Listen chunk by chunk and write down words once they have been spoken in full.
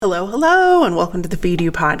Hello, hello, and welcome to the Feed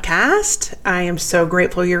You podcast. I am so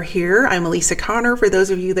grateful you're here. I'm Elisa Connor, for those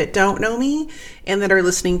of you that don't know me and that are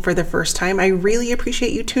listening for the first time. I really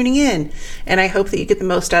appreciate you tuning in, and I hope that you get the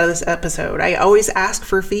most out of this episode. I always ask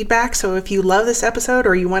for feedback, so if you love this episode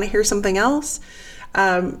or you want to hear something else,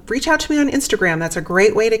 reach out to me on Instagram. That's a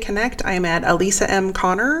great way to connect. I'm at Elisa M.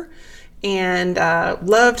 Connor, and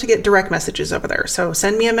love to get direct messages over there. So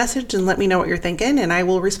send me a message and let me know what you're thinking, and I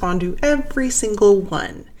will respond to every single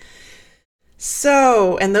one.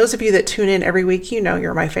 So, and those of you that tune in every week, you know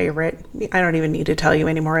you're my favorite. I don't even need to tell you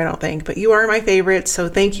anymore, I don't think, but you are my favorite. So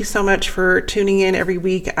thank you so much for tuning in every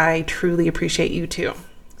week. I truly appreciate you too.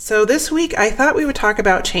 So this week, I thought we would talk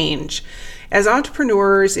about change. As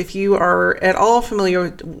entrepreneurs, if you are at all familiar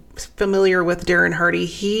with Darren Hardy,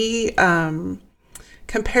 he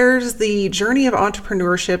compares the journey of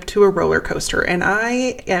entrepreneurship to a roller coaster. And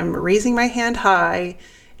I am raising my hand high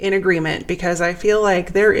in agreement, because I feel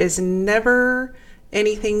like there is never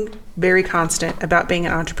anything very constant about being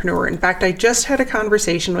an entrepreneur. In fact, I just had a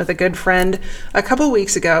conversation with a good friend a couple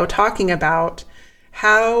weeks ago talking about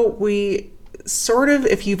how we sort of,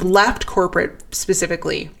 if you've left corporate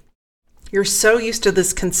specifically, you're so used to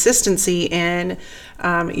this consistency in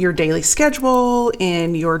your daily schedule,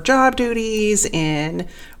 in your job duties, in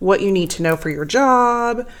what you need to know for your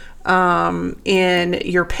job, in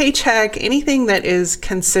your paycheck. Anything that is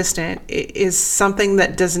consistent is something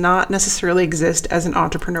that does not necessarily exist as an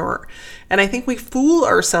entrepreneur. And I think we fool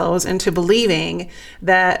ourselves into believing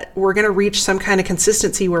that we're going to reach some kind of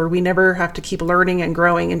consistency where we never have to keep learning and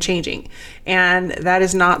growing and changing. And that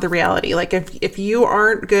is not the reality. Like if you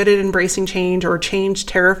aren't good at embracing change, or change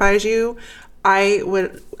terrifies you, I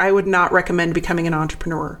would not recommend becoming an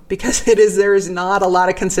entrepreneur, because there is not a lot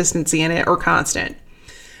of consistency in it or constant,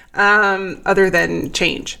 other than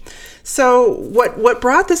change. So what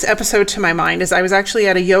brought this episode to my mind is I was actually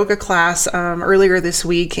at a yoga class earlier this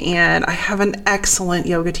week, and I have an excellent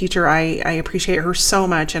yoga teacher. I appreciate her so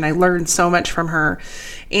much, and I learned so much from her.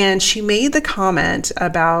 And she made the comment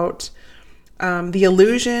about the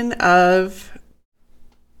illusion of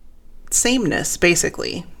sameness,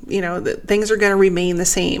 basically. You know, that things are going to remain the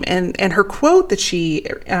same. And her quote that she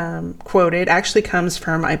quoted actually comes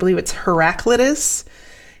from, I believe it's Heraclitus.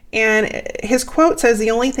 And his quote says,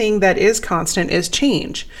 "The only thing that is constant is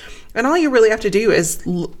change." And all you really have to do is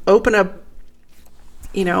open up,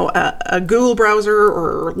 a Google browser,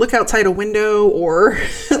 or look outside a window, or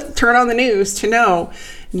turn on the news to know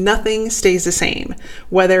nothing stays the same.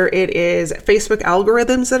 Whether it is Facebook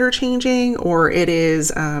algorithms that are changing, or it is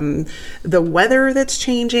the weather that's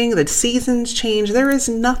changing, the seasons change, there is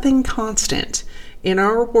nothing constant in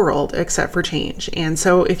our world except for change. And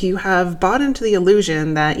so if you have bought into the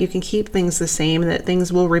illusion that you can keep things the same, that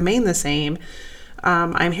things will remain the same,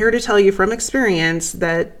 I'm here to tell you from experience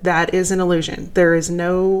that that is an illusion. There's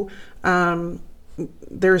no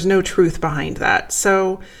truth behind that.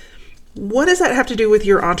 So what does that have to do with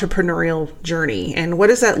your entrepreneurial journey? And what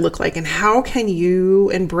does that look like? And how can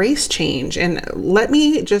you embrace change? And let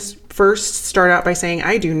me just first start out by saying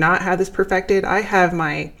I do not have this perfected. I have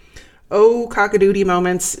my cockadoodie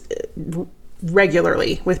moments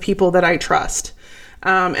regularly with people that I trust.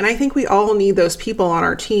 And I think we all need those people on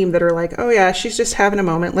our team that are like, oh yeah, she's just having a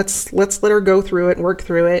moment. Let's let her go through it and work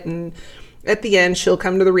through it. And at the end, she'll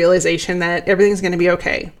come to the realization that everything's going to be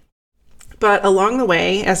okay. But along the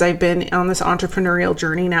way, as I've been on this entrepreneurial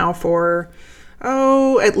journey now for,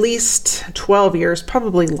 at least 12 years,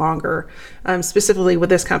 probably longer, specifically with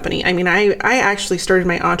this company. I mean, I actually started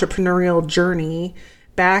my entrepreneurial journey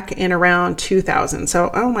back in around 2000.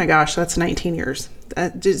 So, oh my gosh, that's 19 years.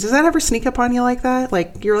 Does that ever sneak up on you like that?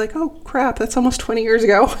 Like, you're like, oh crap, that's almost 20 years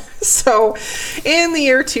ago. So in the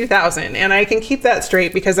year 2000, and I can keep that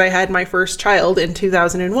straight because I had my first child in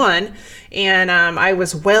 2001, and I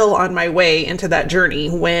was well on my way into that journey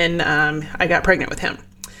when I got pregnant with him.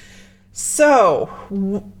 So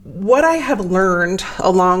what I have learned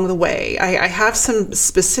along the way, I have some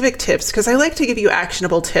specific tips, because I like to give you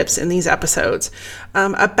actionable tips in these episodes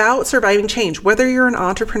about surviving change, whether you're an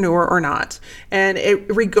entrepreneur or not. And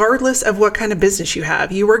regardless of what kind of business you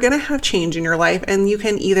have, you are going to have change in your life, and you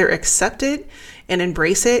can either accept it and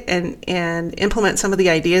embrace it and implement some of the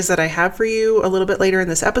ideas that I have for you a little bit later in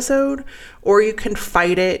this episode, or you can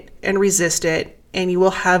fight it and resist it, and you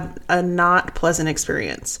will have a not pleasant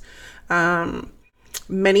experience.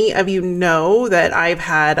 Many of you know that I've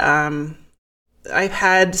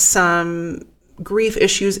had some grief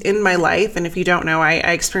issues in my life. And if you don't know, I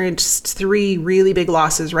experienced 3 really big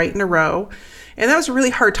losses right in a row. And that was a really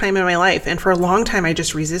hard time in my life. And for a long time, I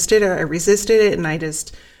just resisted it. I resisted it. And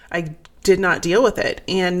I did not deal with it.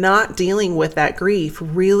 And not dealing with that grief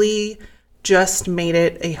really just made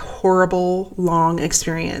it a horrible, long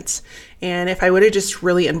experience. And if I would have just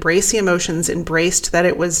really embraced the emotions, embraced that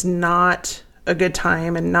it was not a good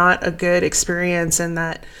time and not a good experience and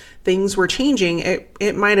that things were changing,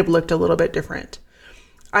 it might have looked a little bit different.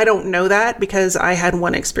 I don't know that because I had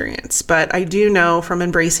one experience, but I do know from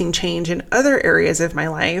embracing change in other areas of my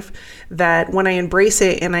life that when I embrace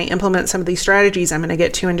it and I implement some of these strategies I'm going to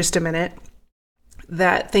get to in just a minute,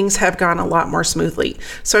 that things have gone a lot more smoothly.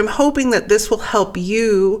 So I'm hoping that this will help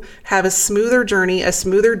you have a smoother journey, a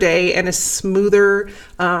smoother day, and a smoother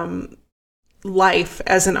life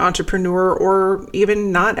as an entrepreneur or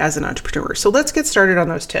even not as an entrepreneur. So let's get started on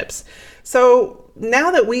those tips. So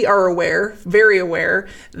now that we are aware, very aware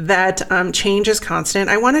that change is constant,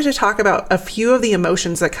 I wanted to talk about a few of the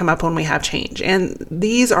emotions that come up when we have change. And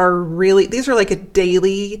these are like a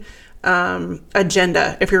daily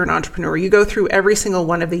agenda. If you're an entrepreneur, you go through every single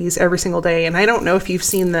one of these every single day. And I don't know if you've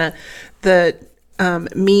seen the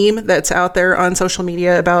meme that's out there on social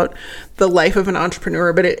media about the life of an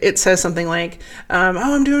entrepreneur, but it says something like, oh,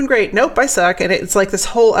 I'm doing great. Nope, I suck. And it's like this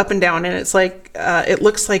whole up and down. And it's like, it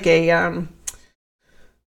looks like a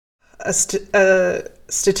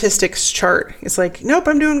statistics chart. It's like, nope,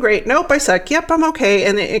 I'm doing great. Nope, I suck. Yep, I'm okay.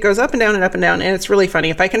 And it goes up and down and up and down. And it's really funny.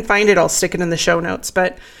 If I can find it, I'll stick it in the show notes.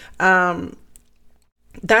 But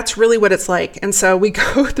that's really what it's like. And so we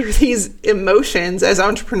go through these emotions as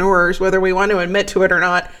entrepreneurs, whether we want to admit to it or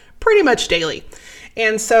not, pretty much daily.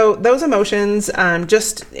 And so those emotions, I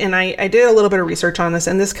did a little bit of research on this,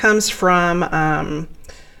 and this comes from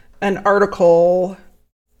an article,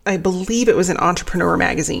 I believe it was an Entrepreneur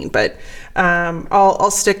magazine, but I'll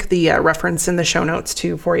stick the reference in the show notes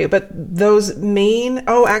too for you. But those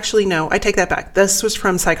actually, no, I take that back. This was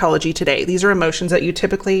from Psychology Today. These are emotions that you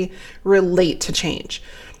typically relate to change.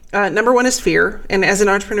 Number one is fear. And as an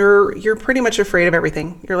entrepreneur, you're pretty much afraid of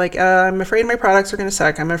everything. You're like, I'm afraid my products are going to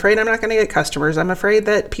suck. I'm afraid I'm not going to get customers. I'm afraid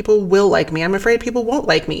that people will like me. I'm afraid people won't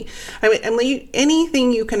like me. I mean,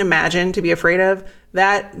 anything you can imagine to be afraid of,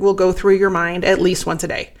 that will go through your mind at least once a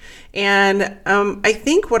day. And I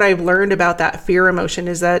think what I've learned about that fear emotion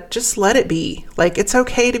is that just let it be. Like, it's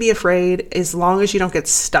okay to be afraid as long as you don't get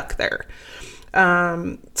stuck there.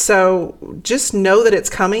 So just know that it's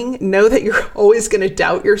coming. Know that you're always going to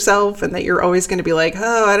doubt yourself and that you're always going to be like,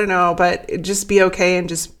 oh, I don't know, but just be okay and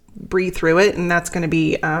just breathe through it. And that's going to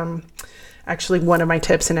be actually one of my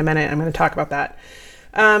tips in a minute. I'm going to talk about that.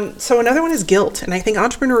 So another one is guilt. And I think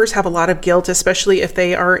entrepreneurs have a lot of guilt, especially if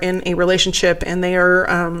they are in a relationship and they are,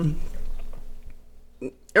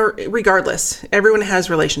 or regardless, everyone has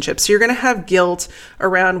relationships. So you're going to have guilt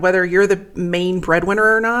around whether you're the main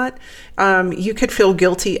breadwinner or not. You could feel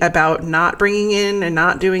guilty about not bringing in and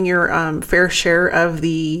not doing your fair share of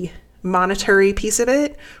the monetary piece of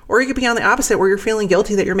it. Or you could be on the opposite where you're feeling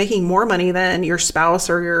guilty that you're making more money than your spouse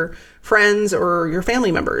or your friends or your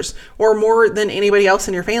family members or more than anybody else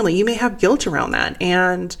in your family. You may have guilt around that.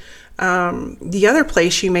 And the other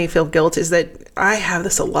place you may feel guilt is that I have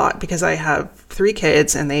this a lot because I have 3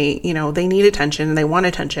 kids and they need attention and they want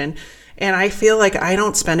attention. And I feel like I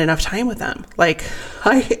don't spend enough time with them. Like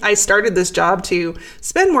I started this job to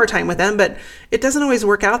spend more time with them, but it doesn't always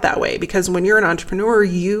work out that way because when you're an entrepreneur,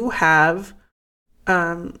 you have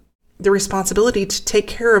the responsibility to take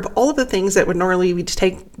care of all of the things that would normally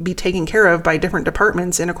be taken care of by different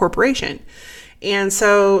departments in a corporation. And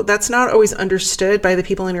so that's not always understood by the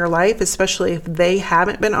people in your life, especially if they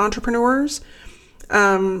haven't been entrepreneurs.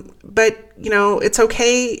 But it's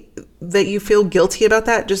okay that you feel guilty about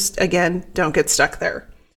that. Just again, don't get stuck there.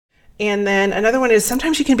 And then another one is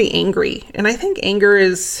sometimes you can be angry. And I think anger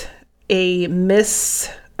is a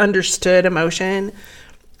misunderstood emotion.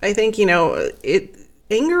 I think,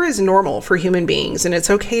 anger is normal for human beings, and it's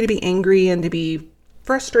okay to be angry and to be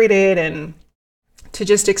frustrated and to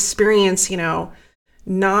just experience,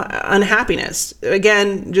 not unhappiness.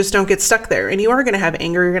 Again, just don't get stuck there. And you are going to have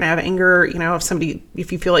anger. You're going to have anger,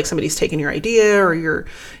 if you feel like somebody's taken your idea or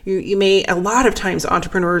you may, a lot of times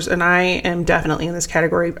entrepreneurs, and I am definitely in this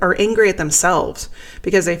category, are angry at themselves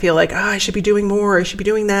because they feel like, I should be doing more. I should be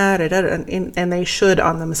doing that. And they should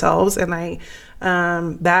on themselves. And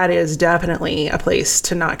that is definitely a place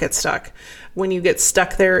to not get stuck. When you get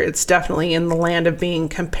stuck there, it's definitely in the land of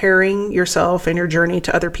comparing yourself and your journey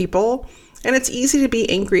to other people. And it's easy to be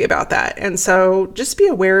angry about that. And so just be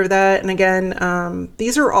aware of that. And again,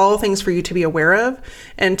 these are all things for you to be aware of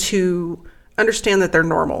and to understand that they're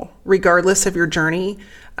normal, regardless of your journey,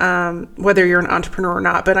 whether you're an entrepreneur or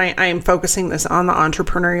not. But I am focusing this on the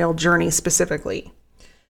entrepreneurial journey specifically.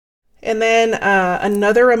 And then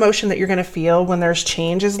another emotion that you're going to feel when there's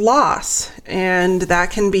change is loss. And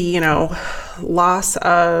that can be, loss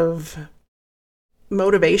of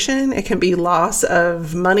motivation. It can be loss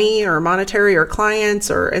of money or monetary or clients,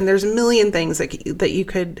 and there's a million things that you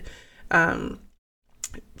could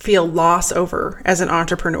feel loss over as an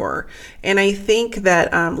entrepreneur. And I think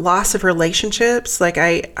that loss of relationships, like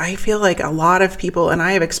I feel like a lot of people, and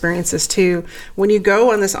I have experienced this too, when you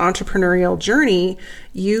go on this entrepreneurial journey,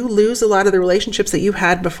 you lose a lot of the relationships that you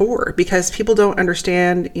had before because people don't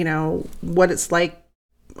understand, what it's like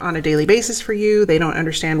on a daily basis for you. They don't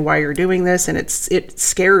understand why you're doing this, and it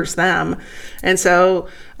scares them. And so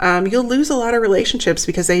you'll lose a lot of relationships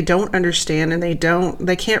because they don't understand and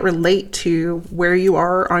they can't relate to where you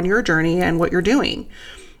are on your journey and what you're doing.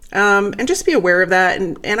 And just be aware of that.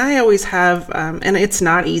 And I always have, and it's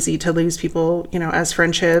not easy to lose people, as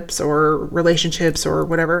friendships or relationships or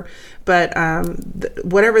whatever, but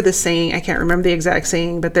whatever the saying, I can't remember the exact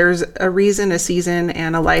saying, but there's a reason, a season,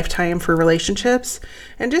 and a lifetime for relationships.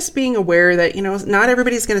 And just being aware that, not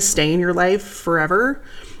everybody's going to stay in your life forever.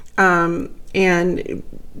 And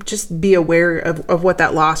just be aware of what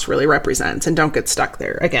that loss really represents, and don't get stuck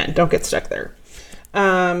there. Again, don't get stuck there.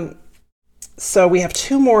 So we have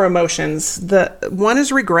two more emotions. The one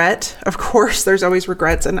is regret. Of course, there's always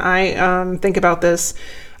regrets. And I think about this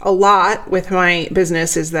a lot with my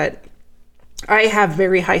business, is that I have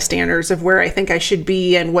very high standards of where I think I should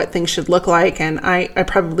be and what things should look like. And I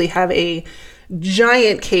probably have a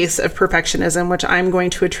giant case of perfectionism, which I'm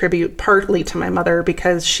going to attribute partly to my mother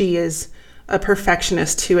because she is a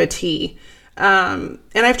perfectionist to a T. And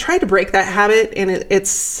I've tried to break that habit, and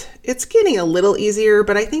it's getting a little easier,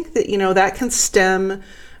 but I think that, that can stem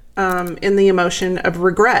in the emotion of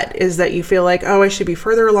regret, is that you feel like, oh, I should be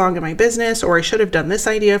further along in my business, or I should have done this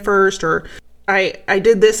idea first, or I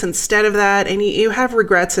did this instead of that. And you have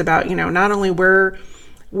regrets about, not only where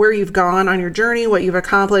you've gone on your journey, what you've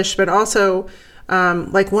accomplished, but also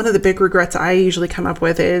like one of the big regrets I usually come up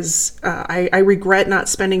with is I regret not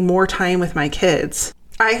spending more time with my kids.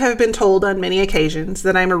 I have been told on many occasions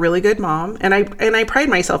that I'm a really good mom, and I pride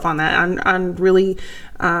myself on that, on really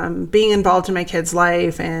being involved in my kids'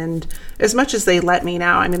 life, and as much as they let me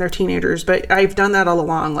now. I mean, they're teenagers, but I've done that all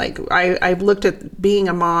along. Like I've looked at being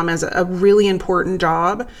a mom as a really important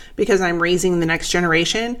job because I'm raising the next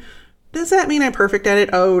generation. Does that mean I'm perfect at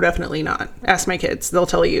it? Oh, definitely not. Ask my kids; they'll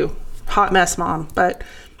tell you, hot mess, mom. But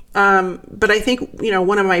I think,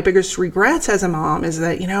 one of my biggest regrets as a mom is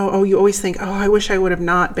that, you always think, oh, I wish I would have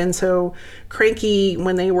not been so cranky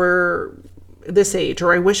when they were this age,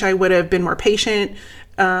 or I wish I would have been more patient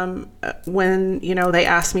when, they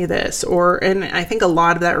asked me this, and I think a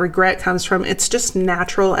lot of that regret comes from, it's just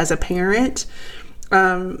natural as a parent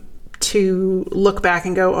to look back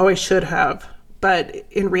and go, oh, I should have. But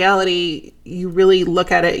in reality, you really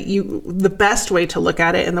look at it, the best way to look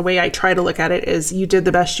at it, and the way I try to look at it, is you did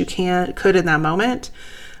the best you could in that moment.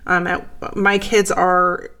 My kids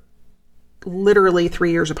are literally 3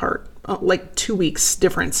 years apart, like 2 weeks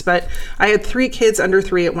difference. But I had 3 kids under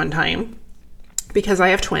 3 at one time because I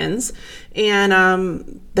have twins.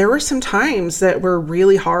 And there were some times that were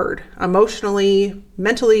really hard, emotionally,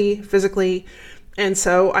 mentally, physically. And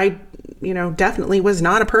so I definitely was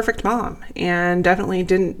not a perfect mom, and definitely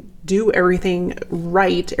didn't do everything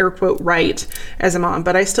right, air quote, right, as a mom,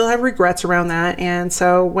 but I still have regrets around that. And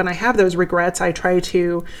so when I have those regrets, I try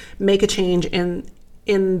to make a change in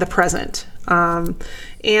the present. And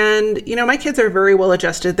my kids are very well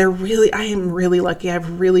adjusted. I am really lucky. I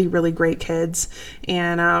have really, really great kids.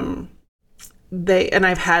 And,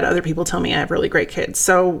 I've had other people tell me I have really great kids.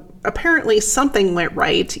 So apparently something went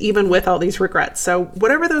right, even with all these regrets. So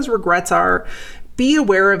whatever those regrets are, be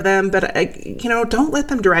aware of them, but don't let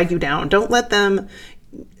them drag you down. Don't let them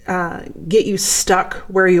get you stuck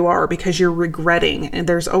where you are because you're regretting. And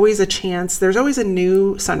there's always a chance. There's always a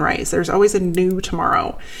new sunrise. There's always a new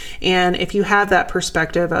tomorrow. And if you have that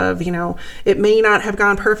perspective of, it may not have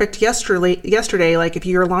gone perfect yesterday, like if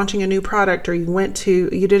you're launching a new product, or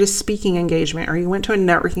you did a speaking engagement, or you went to a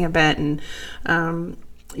networking event, and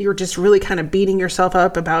you're just really kind of beating yourself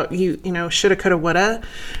up about shoulda, coulda, woulda.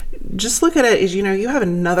 Just look at it as, you have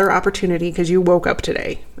another opportunity because you woke up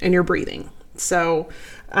today and you're breathing. So,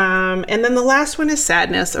 and then the last one is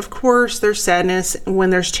sadness. Of course, there's sadness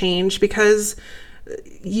when there's change because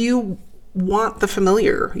you want the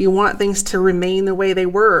familiar. You want things to remain the way they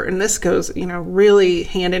were. And this goes, really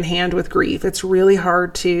hand in hand with grief. It's really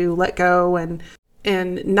hard to let go and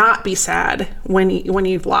not be sad when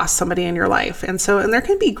you've lost somebody in your life. And there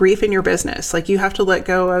can be grief in your business. Like you have to let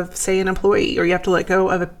go of, say, an employee, or you have to let go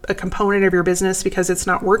of a component of your business because it's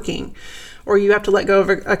not working, or you have to let go of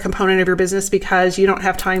a component of your business because you don't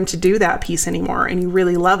have time to do that piece anymore and you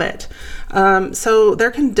really love it. So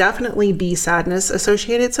there can definitely be sadness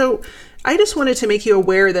associated. So I just wanted to make you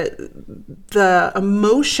aware that the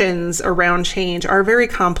emotions around change are very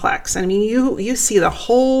complex. I mean, you see the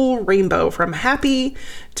whole rainbow from happy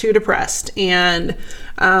to depressed. And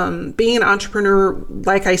being an entrepreneur,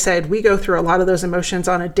 like I said, we go through a lot of those emotions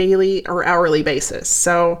on a daily or hourly basis.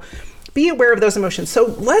 So be aware of those emotions. So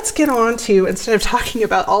let's get on to, instead of talking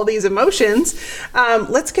about all these emotions,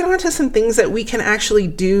 let's get on to some things that we can actually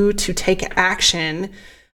do to take action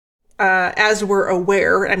as we're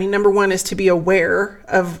aware. I mean, number one is to be aware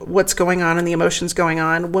of what's going on and the emotions going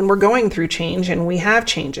on when we're going through change and we have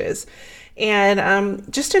changes.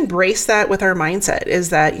 And just embrace that with our mindset is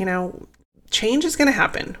that, change is going to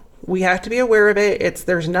happen. We have to be aware of it.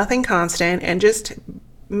 There's nothing constant, and just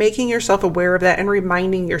making yourself aware of that and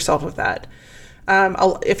reminding yourself of that.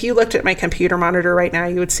 If you looked at my computer monitor right now,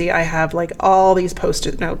 you would see I have like all these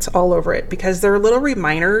Post-it notes all over it because they're little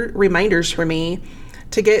reminders for me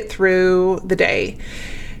to get through the day.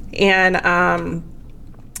 And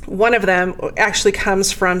one of them actually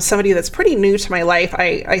comes from somebody that's pretty new to my life.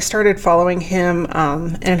 I started following him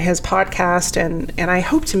and his podcast, and I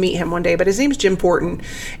hope to meet him one day, but his name's Jim Fortin.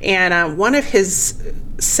 And one of his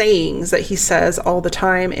sayings that he says all the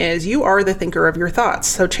time is, "You are the thinker of your thoughts,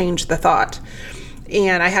 so change the thought."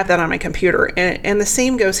 And I have that on my computer. And the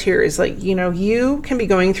same goes here is like, you can be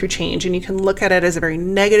going through change and you can look at it as a very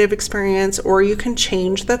negative experience, or you can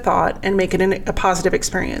change the thought and make it a positive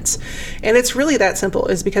experience. And it's really that simple,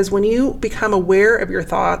 is because when you become aware of your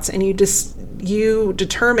thoughts and you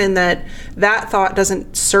determine that thought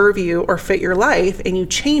doesn't serve you or fit your life, and you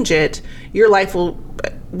change it, your life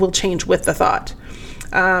will change with the thought.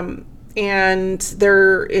 And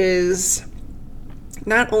there is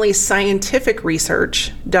not only scientific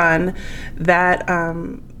research done that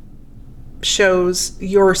shows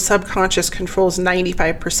your subconscious controls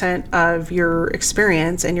 95% of your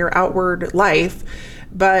experience and your outward life,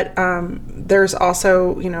 but there's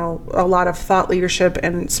also, a lot of thought leadership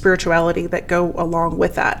and spirituality that go along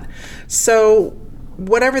with that. So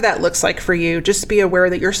whatever that looks like for you, just be aware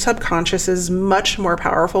that your subconscious is much more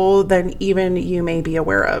powerful than even you may be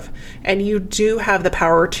aware of. And you do have the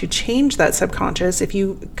power to change that subconscious if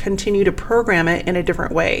you continue to program it in a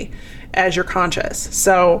different way as you're conscious.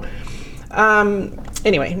 So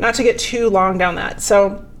anyway, not to get too long down that.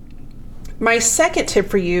 So my second tip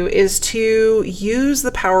for you is to use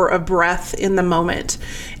the power of breath in the moment.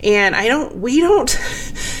 And we don't,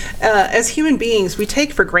 as human beings, we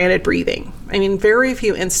take for granted breathing. I mean, very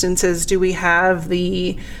few instances do we have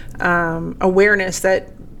the awareness that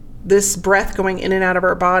this breath going in and out of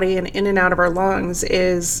our body and in and out of our lungs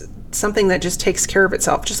is something that just takes care of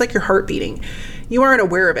itself, just like your heart beating. You aren't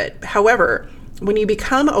aware of it. However, when you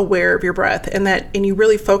become aware of your breath and you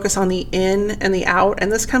really focus on the in and the out,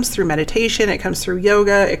 and this comes through meditation, it comes through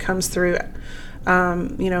yoga, it comes through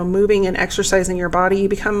moving and exercising your body, you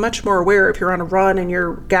become much more aware if you're on a run and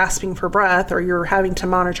you're gasping for breath or you're having to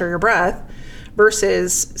monitor your breath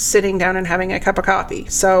versus sitting down and having a cup of coffee.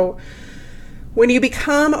 So when you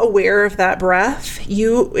become aware of that breath,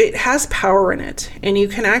 it has power in it, and you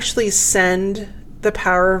can actually send the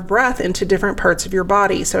power of breath into different parts of your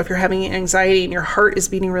body. So if you're having anxiety and your heart is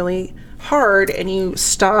beating really hard and you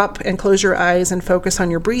stop and close your eyes and focus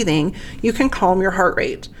on your breathing, you can calm your heart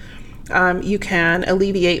rate. You can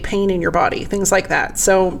alleviate pain in your body, things like that.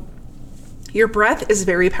 So your breath is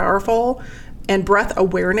very powerful, and breath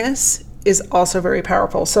awareness is also very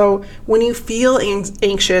powerful. So when you feel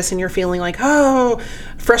anxious and you're feeling like,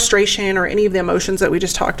 frustration or any of the emotions that we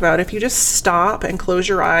just talked about, if you just stop and close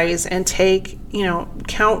your eyes and take,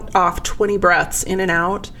 count off 20 breaths in and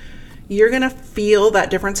out, you're going to feel that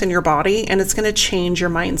difference in your body, and it's going to change your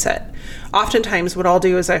mindset. Oftentimes what I'll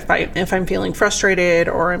do is if I'm feeling frustrated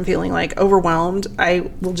or I'm feeling like overwhelmed,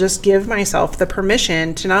 I will just give myself the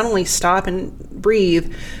permission to not only stop and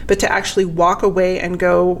breathe, but to actually walk away and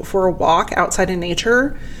go for a walk outside in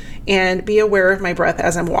nature and be aware of my breath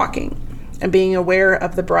as I'm walking, and being aware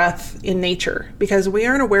of the breath in nature, because we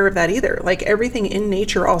aren't aware of that either. Like everything in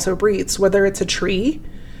nature also breathes, whether it's a tree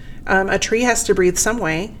has to breathe some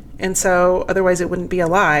way. And so otherwise it wouldn't be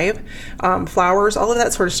alive. Flowers, all of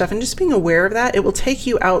that sort of stuff. And just being aware of that, it will take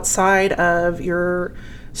you outside of your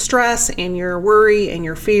stress and your worry and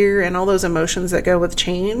your fear and all those emotions that go with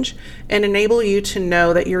change, and enable you to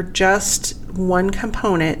know that you're just one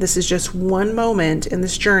component. This is just one moment in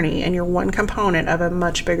this journey, and you're one component of a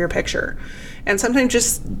much bigger picture. And sometimes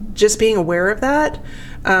just being aware of that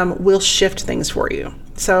will shift things for you.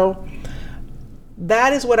 So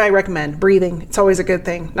that is what I recommend. Breathing. It's always a good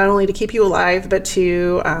thing, not only to keep you alive, but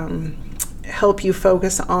to help you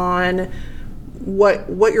focus on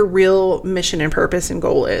what your real mission and purpose and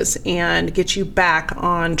goal is, and get you back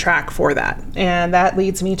on track for that. And that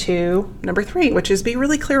leads me to number 3, which is be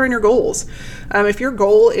really clear on your goals. If your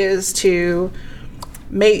goal is to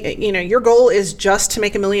your goal is just to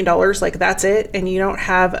make $1 million, like that's it, and you don't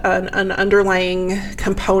have an underlying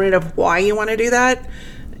component of why you want to do that,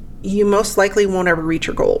 you most likely won't ever reach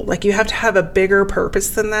your goal. Like, you have to have a bigger purpose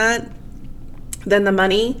than that, than the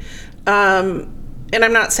money. And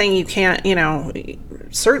I'm not saying you can't,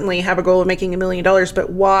 certainly have a goal of making $1 million, but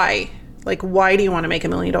why? Like, why do you want to make $1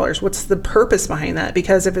 million? What's the purpose behind that?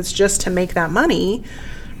 Because if it's just to make that money,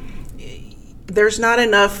 there's not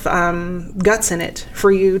enough guts in it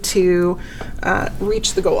for you to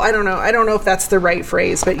reach the goal. I don't know if that's the right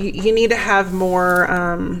phrase, but you need to have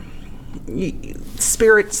more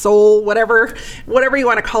spirit, soul, whatever you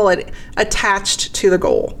want to call it, attached to the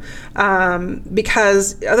goal,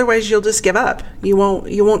 because otherwise you'll just give up. You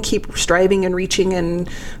won't keep striving and reaching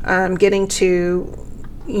and getting to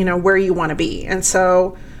where you want to be. And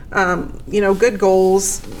so good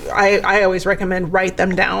goals, I always recommend write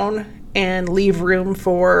them down and leave room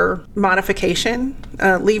for modification,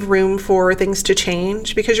 leave room for things to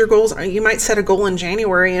change, because your goals, you might set a goal in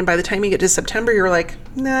January, and by the time you get to September, you're like,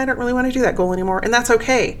 nah, I don't really want to do that goal anymore. And that's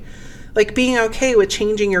okay. Like, being okay with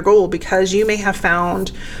changing your goal, because you may have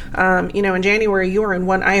found, in January, you were in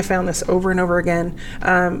I have found this over and over again,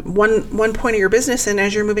 one point of your business, and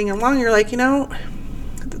as you're moving along, you're like,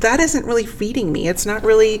 that isn't really feeding me. It's not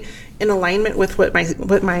really in alignment with what my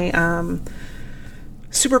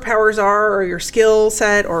superpowers are, or your skill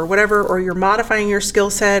set, or whatever, or you're modifying your skill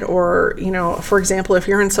set, or, for example, if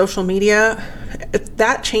you're in social media,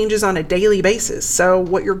 that changes on a daily basis. So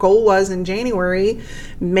what your goal was in January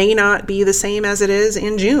may not be the same as it is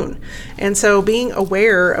in June. And so being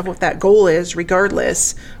aware of what that goal is,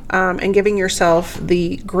 regardless, and giving yourself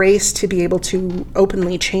the grace to be able to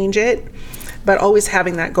openly change it, but always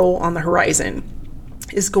having that goal on the horizon,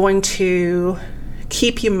 is going to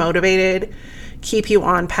keep you motivated, keep you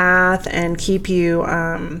on path, and keep you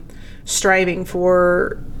striving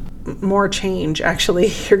for more change. Actually,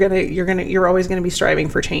 you're always gonna be striving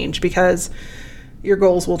for change, because your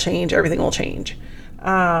goals will change, everything will change.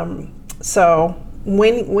 So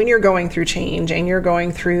when you're going through change and you're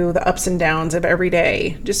going through the ups and downs of every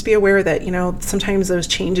day, just be aware that, sometimes those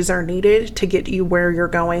changes are needed to get you where you're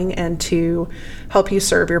going and to help you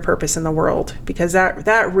serve your purpose in the world. Because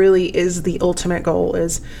that really is the ultimate goal.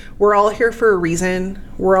 Is we're all here for a reason.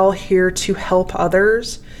 We're all here to help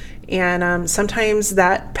others. And sometimes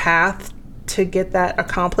that path to get that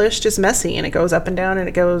accomplished is messy, and it goes up and down, and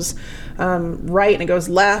it goes right, and it goes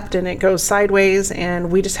left, and it goes sideways.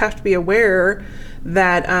 And we just have to be aware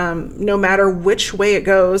that no matter which way it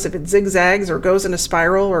goes, if it zigzags or goes in a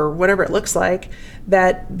spiral or whatever it looks like,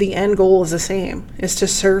 that the end goal is the same, is to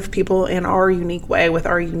serve people in our unique way with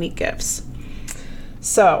our unique gifts.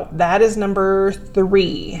 So that is number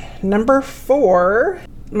 3. Number 4,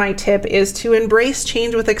 my tip is to embrace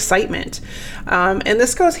change with excitement. And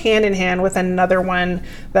this goes hand in hand with another one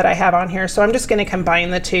that I have on here. So I'm just going to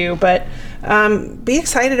combine the two, but be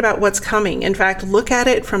excited about what's coming. In fact, look at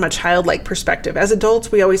it from a childlike perspective. As adults,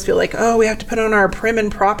 we always feel like, we have to put on our prim and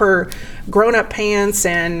proper grown-up pants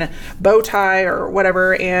and bow tie or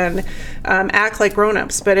whatever, and act like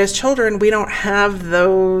grown-ups. But as children, we don't have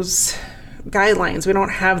those guidelines. We don't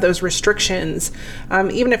have those restrictions,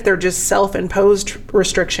 even if they're just self-imposed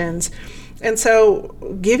restrictions. And so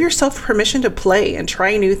give yourself permission to play and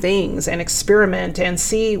try new things and experiment and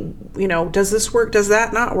see, does this work? Does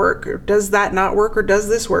that not work? Or does that not work? Or does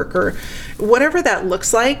this work? Or whatever that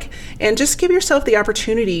looks like. And just give yourself the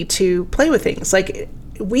opportunity to play with things. Like,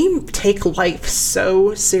 we take life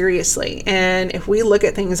so seriously. And if we look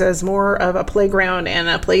at things as more of a playground and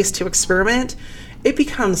a place to experiment, it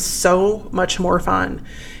becomes so much more fun.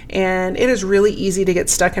 And it is really easy to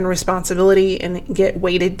get stuck in responsibility and get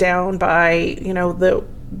weighted down by,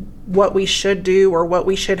 what we should do or what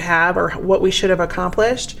we should have or what we should have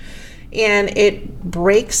accomplished. And it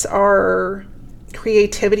breaks our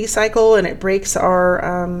creativity cycle, and it breaks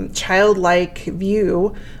our childlike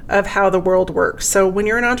view of how the world works. So when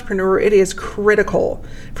you're an entrepreneur, it is critical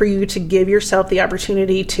for you to give yourself the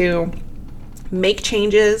opportunity to make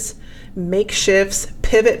changes, make shifts,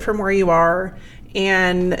 pivot from where you are,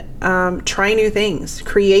 and try new things,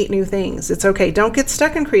 create new things. It's okay. Don't get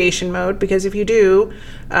stuck in creation mode, because if you do,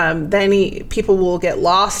 then people will get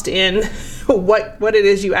lost in what it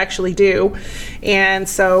is you actually do. And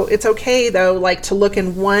so it's okay though, like to look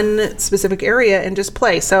in one specific area and just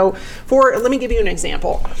play. So let me give you an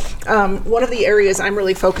example. One of the areas I'm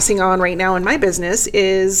really focusing on right now in my business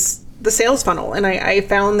is the sales funnel. And I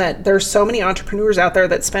found that there's so many entrepreneurs out there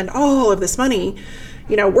that spend all of this money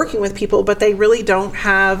working with people, but they really don't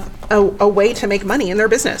have a way to make money in their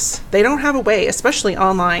business. They don't have a way, especially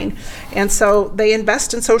online. And so they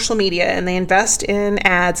invest in social media and they invest in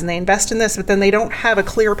ads and they invest in this, but then they don't have a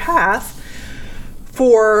clear path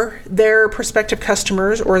for their prospective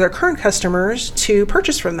customers or their current customers to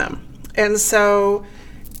purchase from them. And so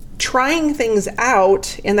trying things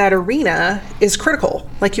out in that arena is critical.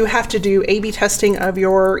 Like, you have to do A/B testing of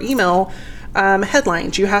your email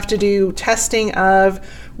headlines. You have to do testing of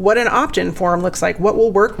what an opt-in form looks like, what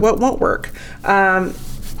will work, what won't work.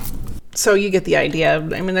 So you get the idea.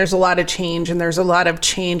 I mean, there's a lot of change, and there's a lot of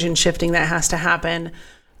change and shifting that has to happen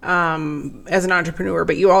as an entrepreneur,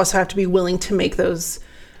 but you also have to be willing to make those,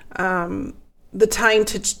 the time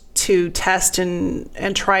to test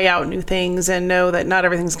and try out new things, and know that not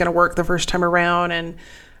everything's going to work the first time around. And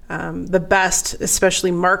the best,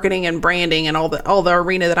 especially marketing and branding and all the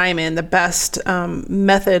arena that I'm in, the best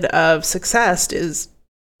method of success is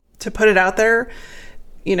to put it out there,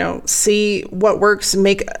 see what works,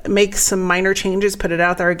 make some minor changes, put it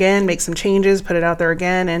out there again, make some changes, put it out there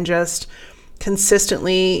again, and just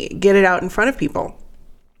consistently get it out in front of people.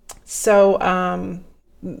 So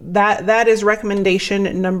that is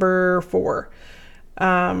recommendation number 4.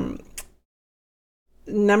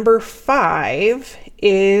 Number 5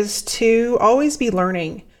 is to always be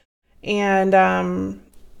learning and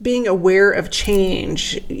being aware of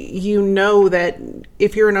change. That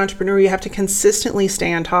if you're an entrepreneur, you have to consistently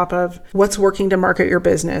stay on top of what's working to market your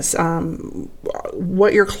business,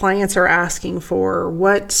 what your clients are asking for,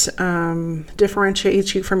 what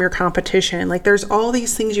differentiates you from your competition. Like, there's all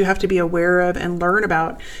these things you have to be aware of and learn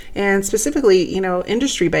about. And specifically,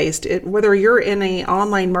 industry based, whether you're in an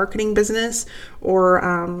online marketing business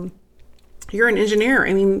or you're an engineer.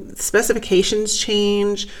 I mean, specifications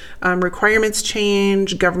change, requirements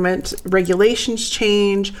change, government regulations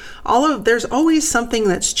change. There's always something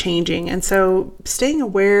that's changing. And so staying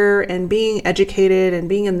aware and being educated and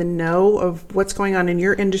being in the know of what's going on in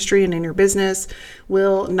your industry and in your business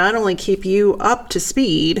will not only keep you up to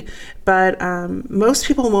speed, but most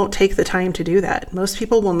people won't take the time to do that. Most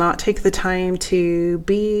people will not take the time to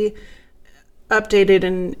be updated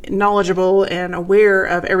and knowledgeable and aware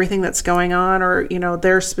of everything that's going on, or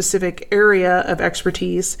their specific area of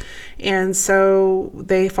expertise, and so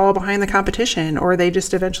they fall behind the competition, or they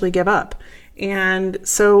just eventually give up. And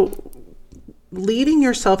so leaving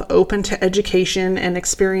yourself open to education and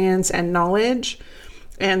experience and knowledge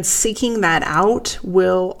and seeking that out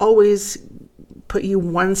will always put you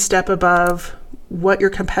one step above what your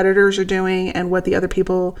competitors are doing and what the other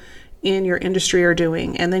people in your industry are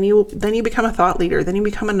doing. And then you become a thought leader, then you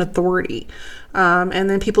become an authority, and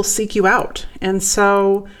then people seek you out. And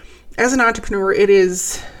so as an entrepreneur,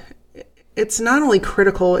 it's not only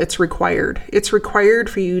critical, it's required. It's required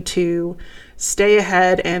for you to stay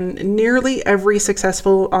ahead. And nearly every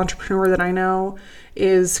successful entrepreneur that I know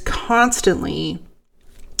is constantly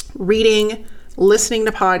reading, listening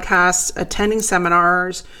to podcasts, attending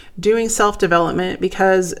seminars, doing self-development,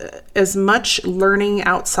 because as much learning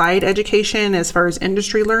outside education, as far as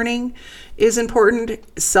industry learning is important,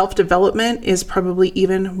 self-development is probably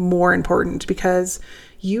even more important, because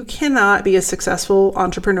you cannot be a successful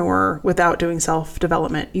entrepreneur without doing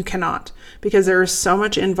self-development. You cannot, because there is so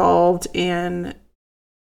much involved in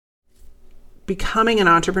becoming an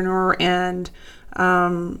entrepreneur, and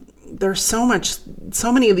there's so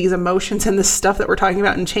many of these emotions and this stuff that we're talking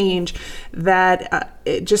about and change that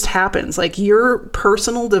it just happens. Like, your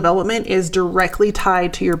personal development is directly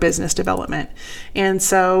tied to your business development. And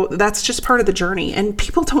so that's just part of the journey. And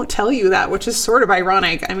people don't tell you that, which is sort of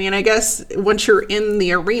ironic. I mean, I guess once you're in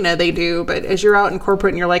the arena, they do. But as you're out in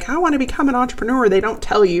corporate and you're like, I want to become an entrepreneur, they don't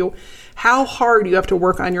tell you how hard you have to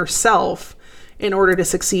work on yourself in order to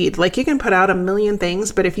succeed. Like, you can put out a million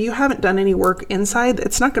things, but if you haven't done any work inside,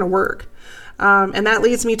 it's not going to work. And that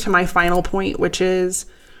leads me to my final point, which is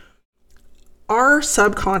our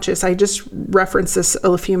subconscious, I just referenced this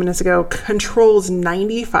a few minutes ago, controls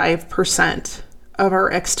 95% of our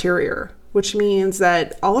exterior, which means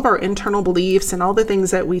that all of our internal beliefs and all the things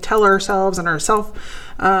that we tell ourselves and our self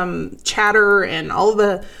chatter and all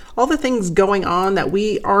the things going on that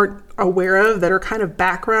we aren't aware of, that are kind of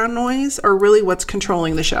background noise, are really what's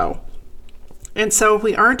controlling the show. And so if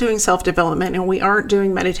we aren't doing self-development and we aren't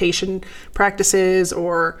doing meditation practices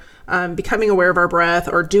or becoming aware of our breath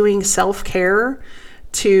or doing self-care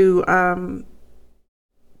to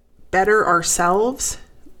better ourselves,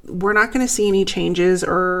 we're not going to see any changes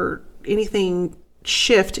or anything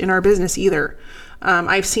shift in our business either.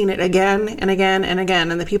 I've seen it again and again and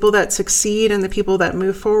again. And the people that succeed and the people that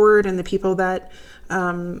move forward and the people that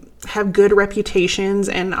have good reputations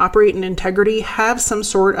and operate in integrity have some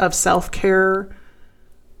sort of self-care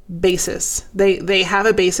basis. They have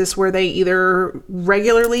a basis where they either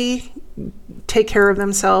regularly take care of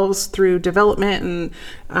themselves through development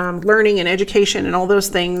and learning and education and all those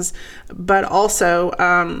things, but also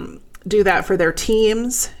do that for their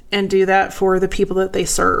teams and do that for the people that they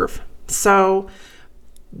serve. So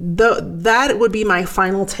that would be my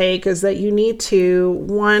final take, is that you need to,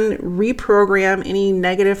 one, reprogram any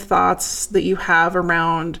negative thoughts that you have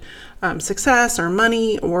around success or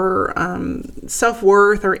money or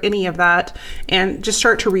self-worth or any of that, and just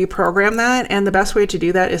start to reprogram that. And the best way to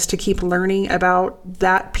do that is to keep learning about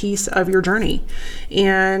that piece of your journey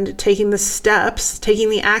and taking the steps, taking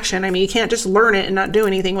the action. I mean, you can't just learn it and not do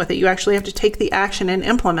anything with it. You actually have to take the action and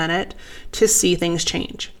implement it to see things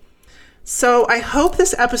change. So I hope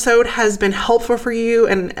this episode has been helpful for you.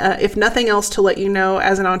 And if nothing else, to let you know,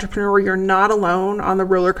 as an entrepreneur, you're not alone on the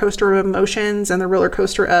roller coaster of emotions and the roller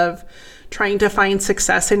coaster of trying to find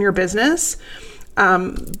success in your business.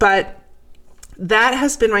 But that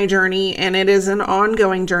has been my journey, and it is an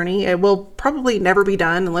ongoing journey. It will probably never be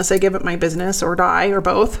done unless I give up my business or die or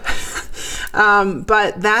both.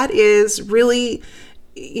 But that is really,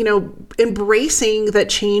 embracing that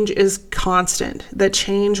change is constant, that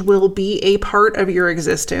change will be a part of your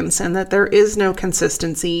existence, and that there is no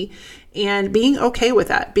consistency, and being okay with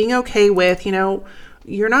that, being okay with,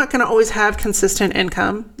 you're not going to always have consistent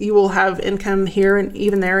income. You will have income here and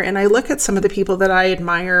even there. And I look at some of the people that I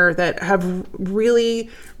admire that have really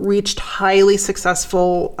reached highly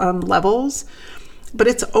successful levels, but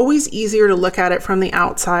it's always easier to look at it from the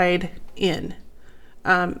outside in.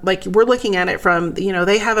 Like we're looking at it from,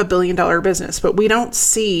 they have $1 billion business, but we don't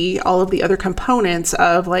see all of the other components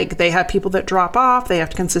of, like, they have people that drop off, they have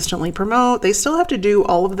to consistently promote, they still have to do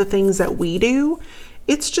all of the things that we do.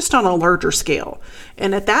 It's just on a larger scale.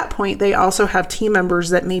 And at that point, they also have team members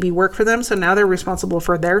that maybe work for them. So now they're responsible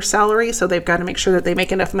for their salary. So they've got to make sure that they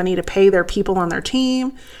make enough money to pay their people on their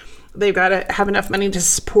team. They've got to have enough money to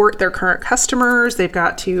support their current customers. They've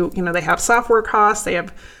got to, they have software costs, they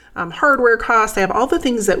have hardware costs, they have all the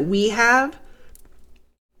things that we have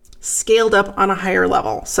scaled up on a higher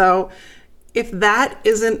level. So if that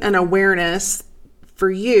isn't an awareness for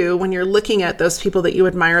you when you're looking at those people that you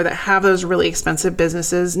admire that have those really expensive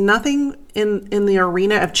businesses, nothing in the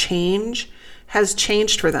arena of change has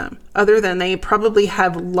changed for them, other than they probably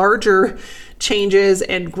have larger changes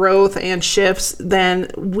and growth and shifts than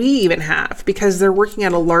we even have, because they're working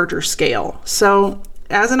at a larger scale. So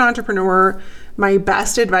as an entrepreneur, my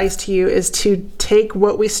best advice to you is to take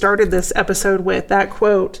what we started this episode with, that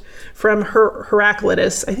quote from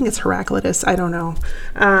Heraclitus. I think it's Heraclitus. I don't know.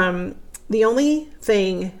 The only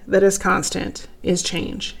thing that is constant is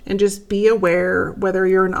change. And just be aware, whether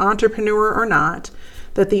you're an entrepreneur or not,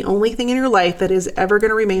 that the only thing in your life that is ever going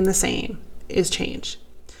to remain the same is change.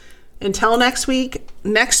 Until next week,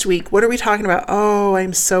 what are we talking about? Oh,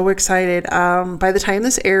 I'm so excited. By the time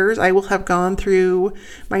this airs, I will have gone through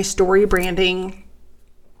my story branding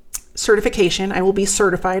certification. I will be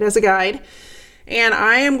certified as a guide. And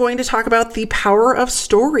I am going to talk about the power of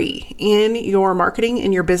story in your marketing,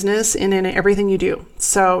 in your business, and in everything you do.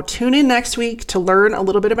 So tune in next week to learn a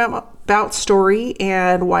little bit about story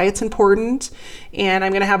and why it's important. And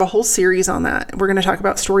I'm going to have a whole series on that. We're going to talk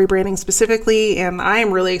about story branding specifically, and I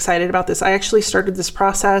am really excited about this. I actually started this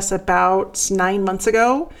process about 9 months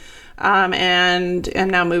ago, and am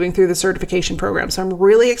now moving through the certification program. So I'm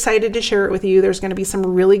really excited to share it with you. There's going to be some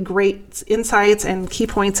really great insights and key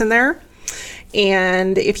points in there.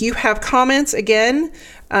 And if you have comments, again,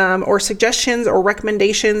 or suggestions or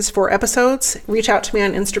recommendations for episodes, reach out to me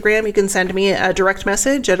on Instagram. You can send me a direct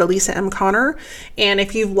message at Elisa M. Connor. And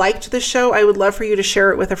if you've liked the show, I would love for you to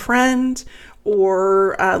share it with a friend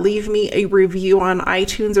or leave me a review on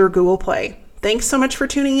iTunes or Google Play. Thanks so much for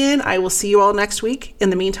tuning in. I will see you all next week.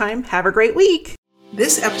 In the meantime, have a great week.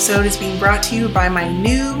 This episode is being brought to you by my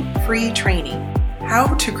new free training,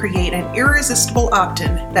 How to Create an Irresistible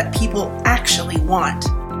Opt-in That People Actually Want.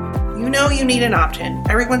 You know you need an opt-in.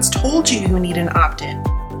 Everyone's told you you need an opt-in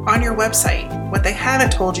on your website. What they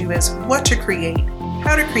haven't told you is what to create,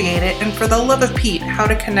 how to create it, and for the love of Pete, how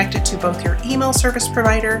to connect it to both your email service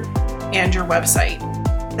provider and your website.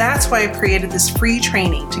 That's why I've created this free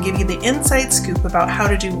training to give you the inside scoop about how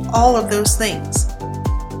to do all of those things.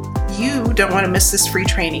 You don't want to miss this free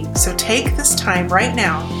training, so take this time right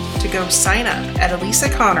now to go sign up at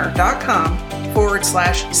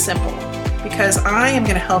elisaconnor.com/simple, because I am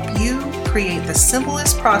going to help you create the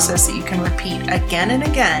simplest process that you can repeat again and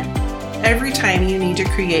again every time you need to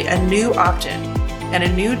create a new opt-in and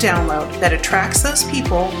a new download that attracts those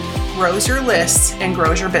people, grows your lists, and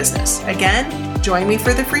grows your business. Again, join me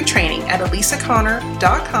for the free training at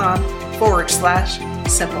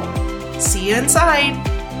elisaconnor.com/simple. See you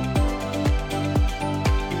inside.